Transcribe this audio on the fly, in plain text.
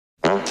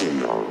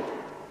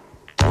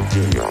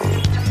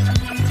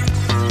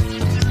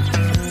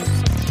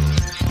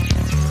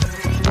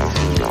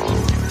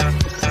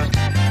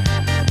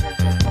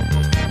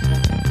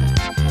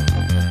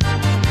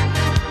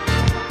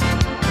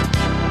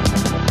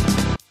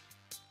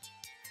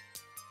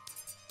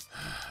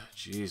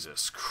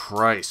Jesus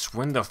Christ,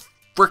 when the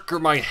frick are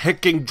my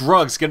hecking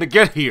drugs gonna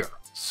get here?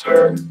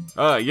 Sir?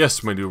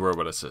 Yes, my new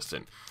robot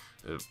assistant.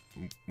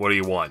 What do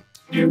you want?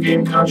 New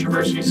game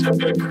controversies have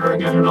been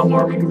occurring at an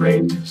alarming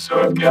rate, so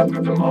I've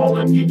gathered them all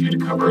and need you to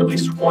cover at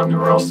least one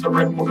or else the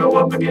rent will go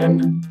up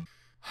again.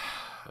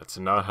 That's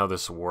not how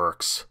this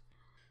works.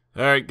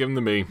 Alright, give them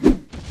to me.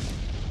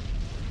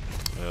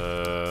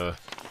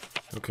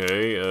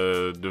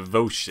 Okay,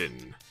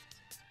 Devotion.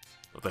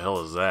 What the hell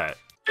is that?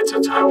 It's a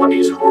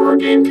Taiwanese horror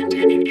game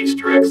containing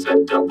Easter eggs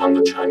that dump on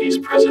the Chinese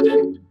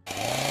president.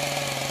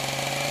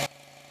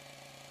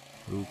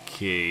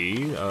 Okay,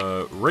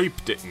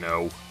 Raped it,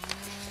 no.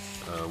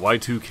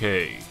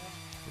 Y2K.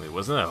 Wait,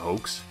 wasn't that a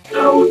hoax?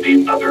 No,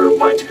 the other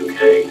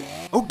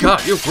Y2K. Oh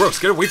god, you're gross,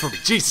 get away from me,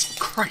 Jesus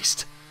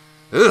Christ!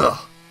 Ugh!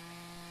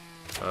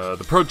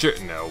 The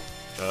project, no.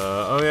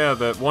 Oh yeah,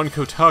 that one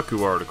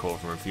Kotaku article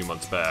from a few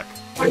months back.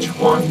 Which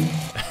one?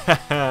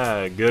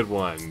 Haha, good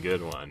one,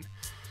 good one.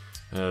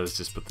 Let's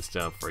just put this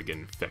down before I get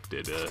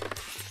infected.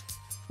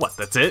 What,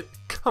 that's it?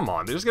 Come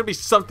on, there's gonna be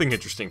something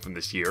interesting from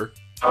this year.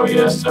 Oh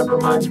yes, that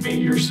reminds me,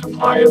 your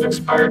supply of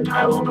expired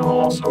Tylenol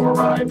also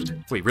arrived.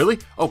 Wait, really?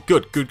 Oh,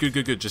 good.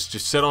 Just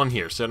sit on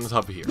here, sit on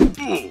top of here.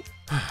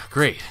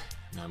 Great.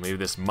 Now maybe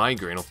this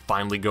migraine will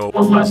finally go.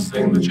 One last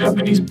thing, the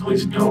Japanese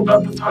police know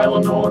about the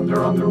Tylenol and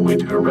they're on their way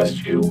to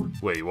arrest you.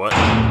 Wait, what?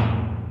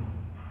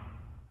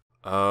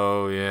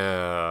 Oh,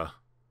 yeah.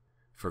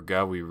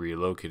 Forgot we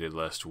relocated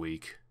last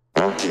week.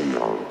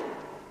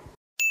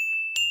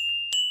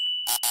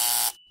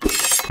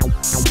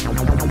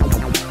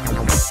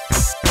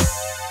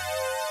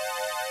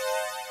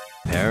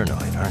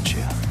 Paranoid, aren't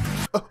you?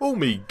 Oh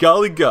me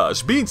golly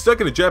gosh, being stuck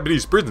in a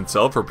Japanese prison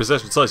cell for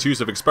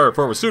possession/use of expired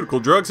pharmaceutical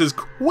drugs is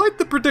quite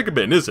the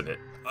predicament, isn't it?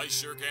 I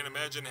sure can't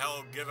imagine how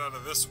I'll get out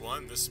of this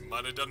one. This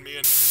might have done me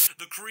in.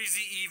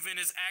 TheCrazyEven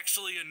is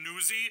actually a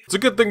newsie? It's a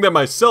good thing that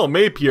my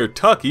cellmate, Pierre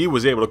Taki,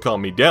 was able to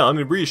calm me down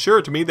and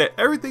reassure to me that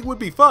everything would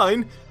be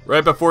fine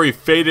right before he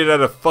faded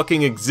out of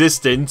fucking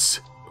existence.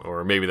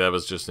 Or maybe that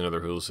was just another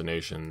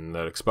hallucination.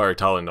 That expired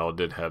Tylenol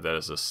did have that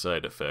as a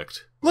side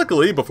effect.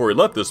 Luckily, before he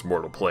left this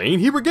mortal plane,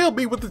 he regaled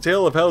me with the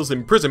tale of how his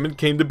imprisonment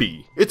came to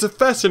be. It's a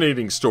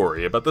fascinating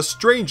story about the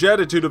strange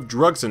attitude of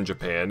drugs in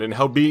Japan and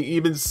how being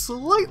even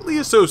slightly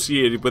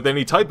associated with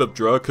any type of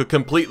drug could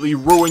completely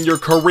ruin your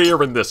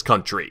career in this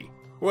country.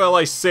 Well,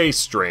 I say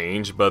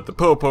strange, but the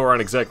popo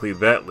aren't exactly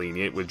that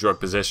lenient with drug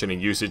possession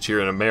and usage here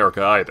in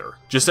America either.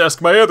 Just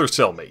ask my other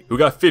cellmate, who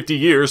got 50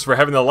 years for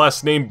having the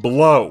last name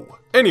Blow.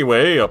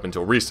 Anyway, up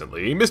until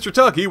recently, Mr.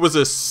 Taki was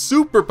a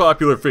super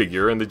popular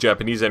figure in the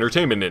Japanese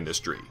entertainment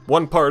industry,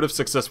 one part of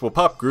successful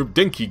pop group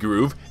Denki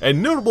Groove,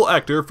 and notable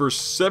actor for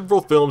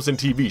several films and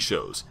TV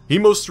shows. He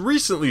most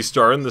recently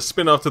starred in the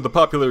spin-off to the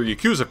popular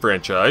Yakuza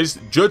franchise,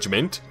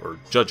 Judgment, or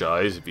Judge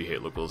Eyes if you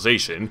hate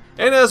localization,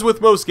 and as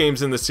with most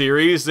games in the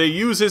series, they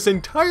use his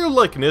entire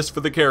likeness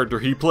for the character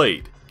he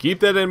played. Keep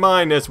that in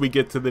mind as we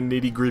get to the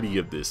nitty-gritty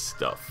of this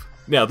stuff.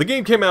 Now, the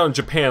game came out in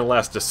Japan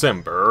last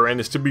December, and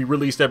is to be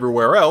released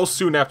everywhere else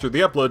soon after the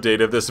upload date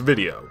of this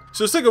video.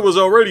 So Sega was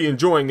already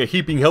enjoying a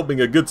heaping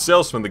helping of good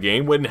sales from the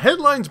game when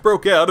headlines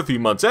broke out a few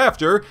months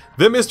after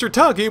that Mr.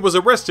 Taki was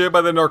arrested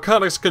by the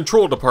Narcotics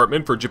Control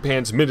Department for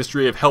Japan's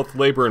Ministry of Health,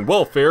 Labor and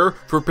Welfare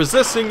for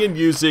possessing and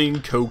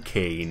using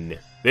cocaine.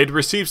 They'd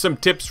received some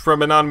tips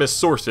from anonymous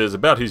sources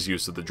about his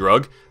use of the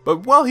drug,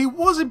 but while he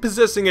wasn't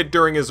possessing it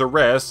during his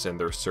arrest and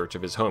their search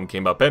of his home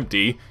came up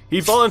empty,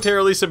 he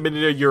voluntarily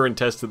submitted a urine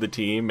test to the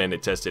team and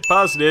it tested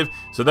positive,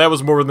 so that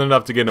was more than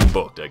enough to get him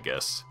booked, I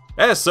guess.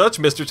 As such,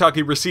 Mr.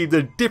 Taki received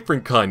a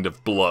different kind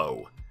of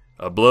blow.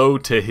 A blow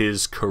to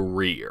his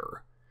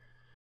career.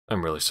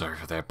 I'm really sorry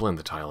for that, blame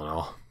the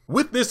Tylenol.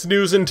 With this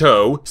news in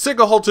tow,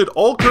 Sega halted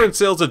all current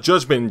sales of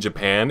Judgment in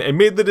Japan and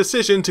made the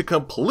decision to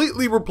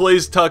completely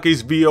replace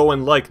Taki's VO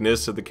and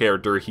likeness of the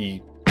character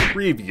he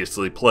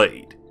previously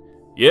played.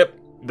 Yep,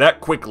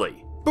 that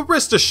quickly. But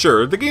rest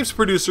assured, the game's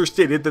producer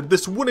stated that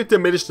this wouldn't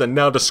diminish the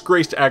now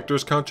disgraced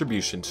actor's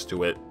contributions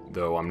to it.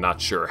 Though I'm not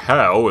sure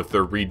how, if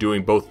they're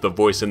redoing both the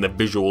voice and the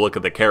visual look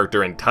of the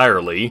character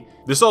entirely.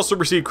 This also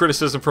received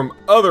criticism from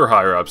other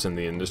higher-ups in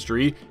the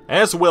industry,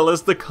 as well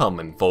as the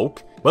common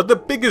folk. But the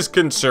biggest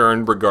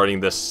concern regarding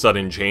this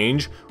sudden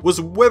change was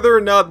whether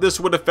or not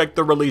this would affect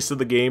the release of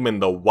the game in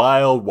the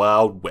Wild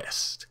Wild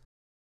West.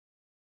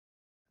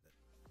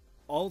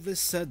 All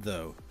this said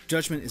though,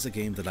 Judgment is a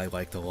game that I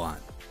liked a lot.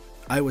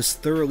 I was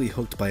thoroughly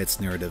hooked by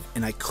its narrative,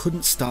 and I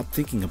couldn't stop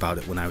thinking about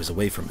it when I was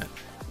away from it.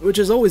 Which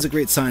is always a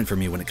great sign for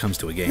me when it comes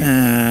to a game.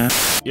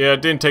 Yeah,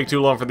 it didn't take too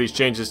long for these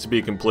changes to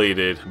be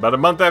completed. About a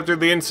month after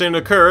the incident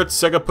occurred,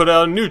 Sega put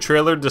out a new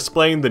trailer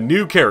displaying the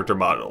new character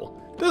model.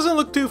 Doesn't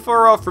look too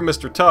far off from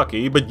Mr.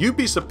 Taki, but you'd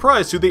be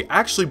surprised who they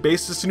actually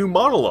based this new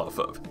model off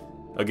of.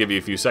 I'll give you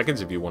a few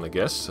seconds if you want to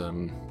guess.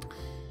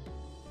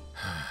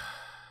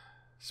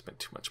 Spent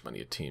too much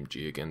money at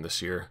TMG again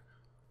this year.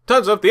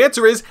 Time's up. The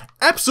answer is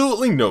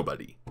absolutely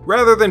nobody.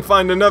 Rather than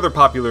find another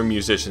popular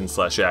musician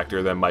slash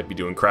actor that might be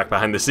doing crack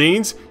behind the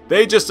scenes,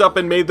 they just up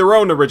and made their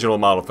own original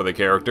model for the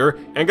character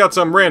and got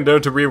some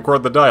rando to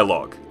re-record the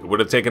dialogue. It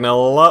would have taken a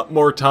lot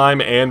more time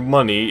and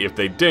money if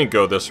they didn't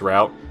go this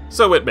route,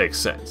 so it makes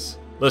sense.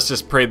 Let's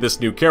just pray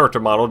this new character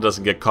model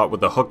doesn't get caught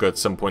with a hookah at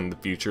some point in the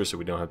future so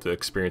we don't have to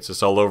experience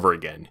this all over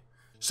again.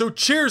 So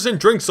cheers and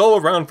drinks all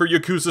around for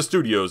Yakuza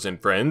Studios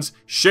and friends.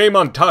 Shame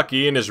on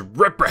Taki and his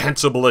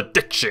reprehensible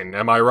addiction,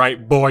 am I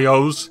right,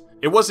 boyos?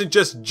 It wasn't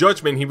just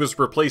Judgment he was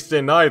replaced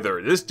in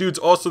either. This dude's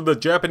also the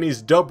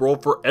Japanese dub role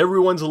for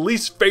everyone's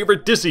least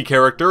favorite Disney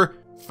character,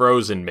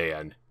 Frozen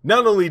Man.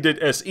 Not only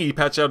did SE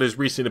patch out his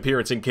recent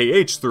appearance in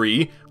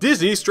KH3,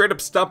 Disney straight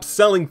up stopped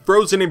selling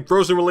Frozen and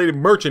Frozen-related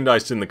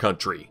merchandise in the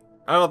country.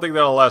 I don't think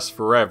that'll last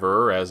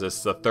forever, as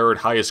it's the third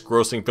highest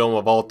grossing film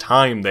of all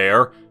time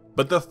there.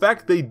 But the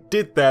fact they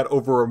did that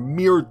over a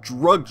mere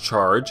drug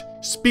charge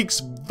speaks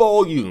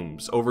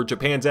volumes over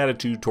Japan's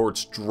attitude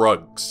towards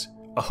drugs.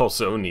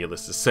 Also,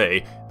 needless to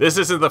say, this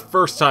isn't the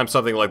first time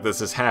something like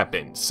this has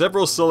happened.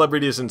 Several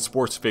celebrities and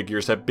sports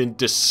figures have been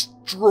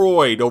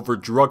destroyed over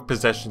drug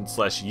possession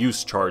 /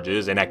 use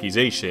charges and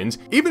accusations.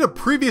 Even a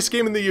previous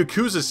game in the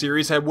Yakuza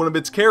series had one of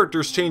its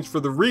characters changed for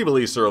the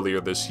re-release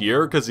earlier this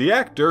year, because the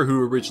actor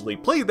who originally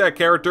played that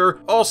character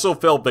also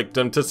fell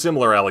victim to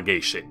similar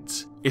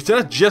allegations. It's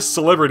not just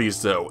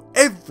celebrities though.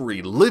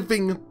 Every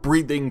living,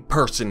 breathing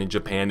person in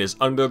Japan is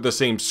under the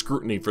same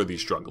scrutiny for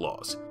these drug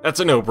laws. That's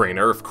a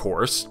no-brainer, of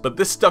course, but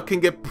this stuff can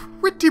get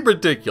pretty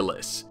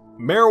ridiculous.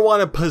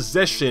 Marijuana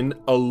possession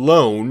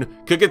alone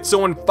could get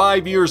someone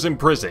 5 years in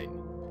prison.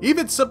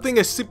 Even something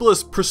as simple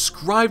as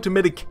prescribed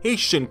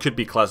medication could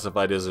be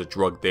classified as a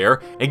drug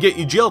there and get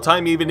you jail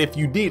time even if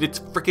you need it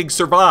to freaking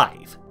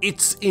survive.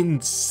 It's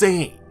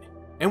insane.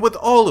 And with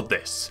all of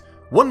this,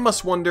 one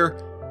must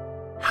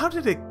wonder, how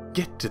did it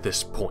get to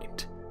this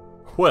point?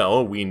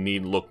 Well, we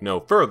need look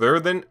no further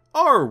than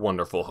our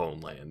wonderful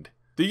homeland.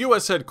 The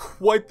US had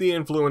quite the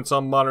influence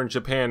on modern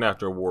Japan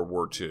after World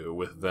War II,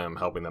 with them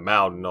helping them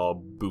out and all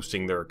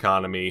boosting their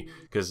economy,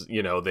 because,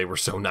 you know, they were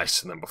so nice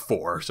to them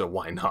before, so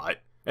why not?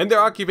 And their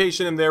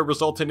occupation in there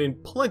resulted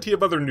in plenty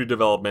of other new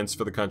developments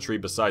for the country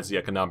besides the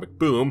economic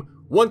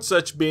boom, one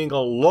such being a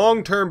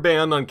long-term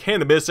ban on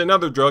cannabis and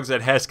other drugs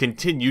that has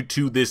continued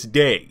to this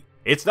day.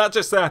 It's not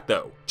just that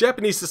though.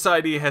 Japanese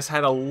society has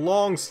had a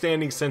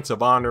long-standing sense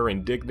of honor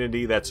and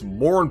dignity that's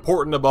more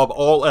important above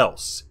all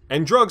else.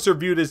 And drugs are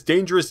viewed as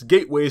dangerous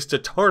gateways to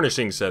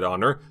tarnishing said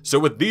honor, so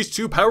with these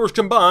two powers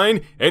combined,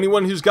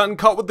 anyone who's gotten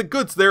caught with the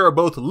goods there are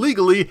both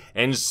legally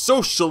and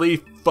socially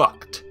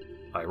fucked.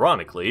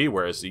 Ironically,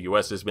 whereas the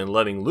US has been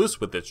letting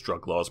loose with its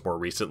drug laws more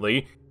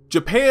recently,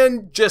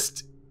 Japan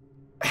just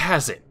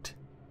hasn't.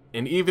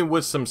 And even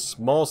with some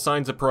small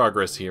signs of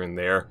progress here and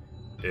there,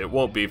 it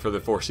won't be for the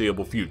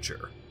foreseeable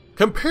future.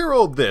 Compare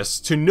all this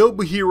to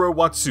Nobuhiro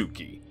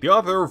Watsuki, the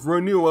author of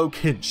Ronuo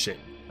Kenshin.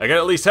 I got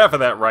at least half of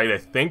that right, I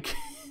think.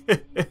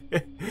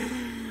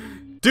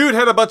 Dude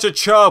had a bunch of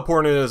child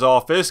porn in his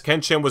office,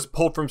 Kenshin was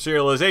pulled from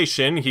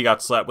serialization, he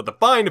got slapped with a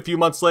fine a few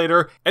months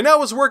later, and now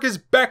his work is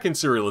back in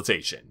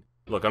serialization.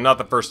 Look, I'm not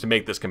the first to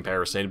make this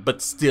comparison,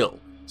 but still,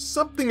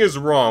 something is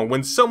wrong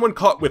when someone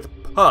caught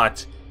with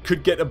pot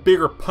could get a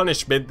bigger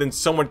punishment than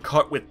someone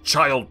caught with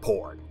child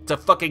porn. It's a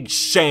fucking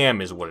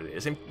sham is what it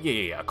is. And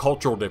yeah,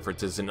 cultural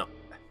differences and...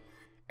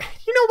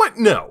 You know what?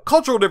 No.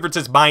 Cultural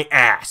differences my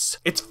ass.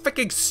 It's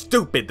freaking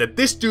stupid that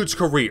this dude's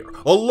career,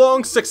 a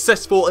long,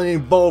 successful, and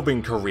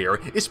evolving career,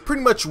 is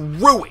pretty much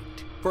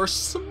ruined for a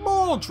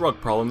small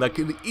drug problem that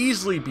could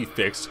easily be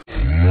fixed.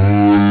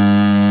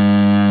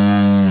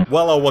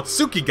 While a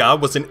Watsuki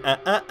god was an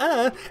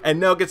and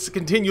now gets to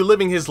continue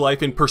living his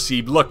life in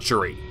perceived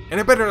luxury. And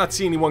I better not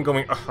see anyone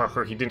going,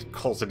 he didn't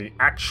cause any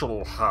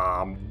actual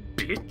harm,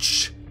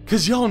 bitch.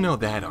 Cause y'all know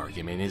that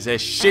argument is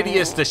as shitty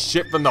as the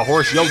shit from the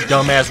horse yo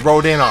dumbass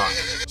rode in on.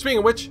 Speaking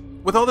of which,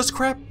 with all this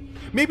crap,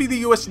 maybe the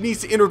US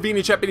needs to intervene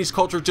in Japanese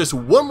culture just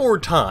one more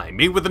time,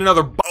 maybe with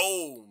another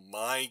Oh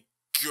my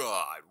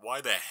god,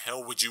 why the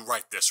hell would you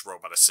write this,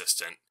 robot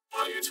assistant?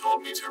 Well, you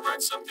told me to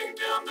write something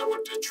down that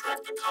would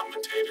detract the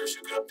commentators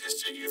who got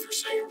pissed at you for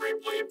saying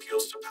Rayplay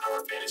appeals to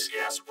power fantasy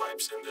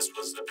asswipes, and this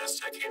was the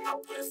best I came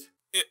up with.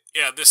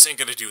 Yeah, this ain't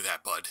gonna do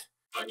that, bud.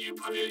 But you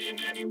put it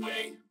in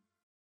anyway.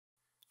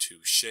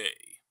 Touché.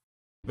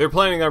 They're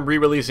planning on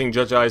re-releasing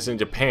Judge Eyes in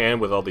Japan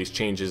with all these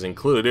changes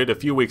included a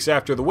few weeks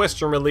after the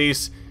Western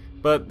release,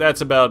 but that's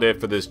about it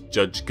for this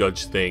Judge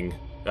Gudge thing.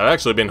 I've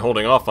actually been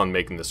holding off on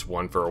making this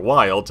one for a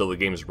while till the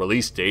game's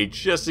release date,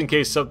 just in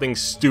case something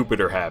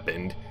stupider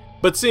happened.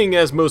 But seeing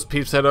as most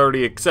peeps had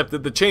already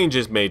accepted the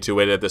changes made to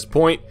it at this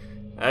point,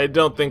 I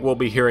don't think we'll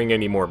be hearing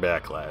any more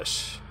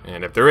backlash.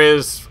 And if there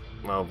is,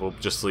 well, we'll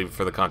just leave it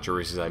for the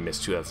controversies I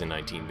missed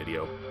 2019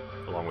 video,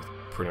 along with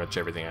pretty much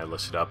everything I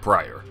listed up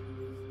prior.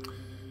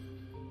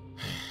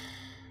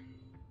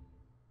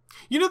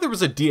 You know there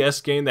was a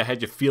DS game that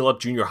had you feel up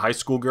junior high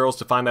school girls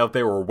to find out if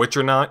they were a witch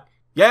or not?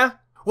 Yeah?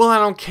 Well, I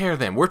don't care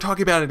then. We're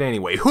talking about it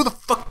anyway. Who the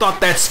fuck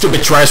thought that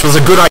stupid trash was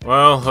a good idea?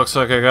 Well, looks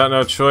like I got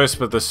no choice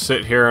but to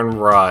sit here and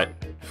rot.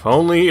 If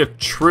only a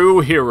true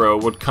hero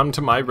would come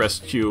to my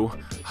rescue,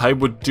 I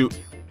would do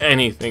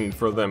anything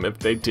for them if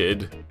they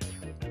did.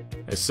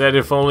 I said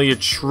if only a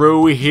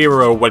true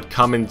hero would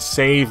come and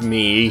save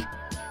me.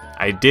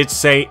 I did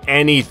say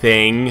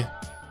anything.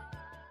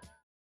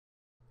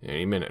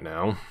 Any minute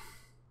now.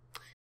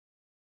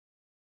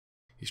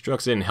 These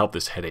drugs didn't help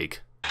this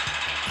headache.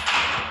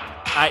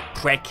 Alright,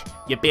 prick.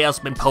 Your bail's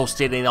been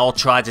posted and all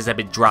charges have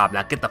been dropped.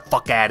 Now get the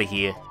fuck out of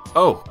here.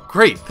 Oh,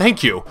 great,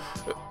 thank you.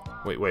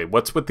 Wait,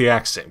 what's with the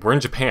accent? We're in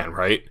Japan,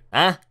 right?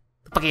 Huh?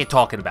 The fuck are you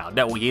talking about?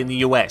 No, you're in the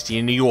US.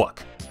 You're in New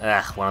York.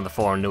 Ugh, one of the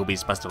foreign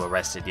newbies must have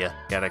arrested you.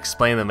 Gotta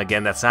explain them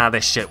again, that's how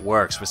this shit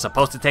works. We're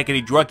supposed to take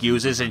any drug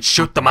users and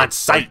shoot them on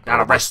sight,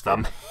 not arrest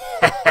them.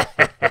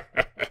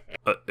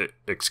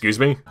 Excuse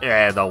me?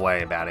 Yeah, don't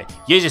worry about it.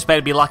 You just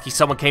better be lucky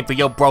someone came for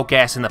your broke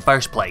ass in the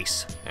first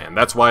place. And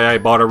that's why I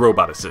bought a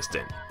robot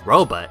assistant.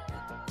 Robot?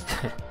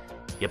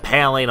 Your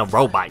pal ain't a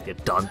robot, you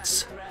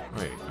dunce.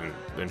 Wait,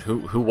 then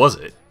who was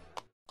it?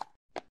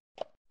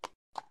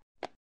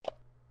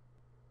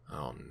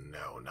 Oh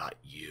no, not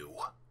you.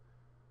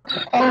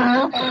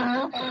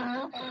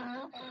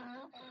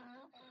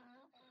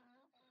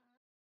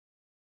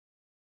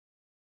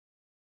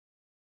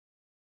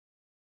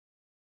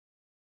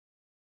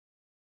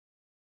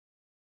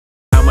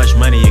 How much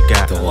money you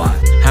got? The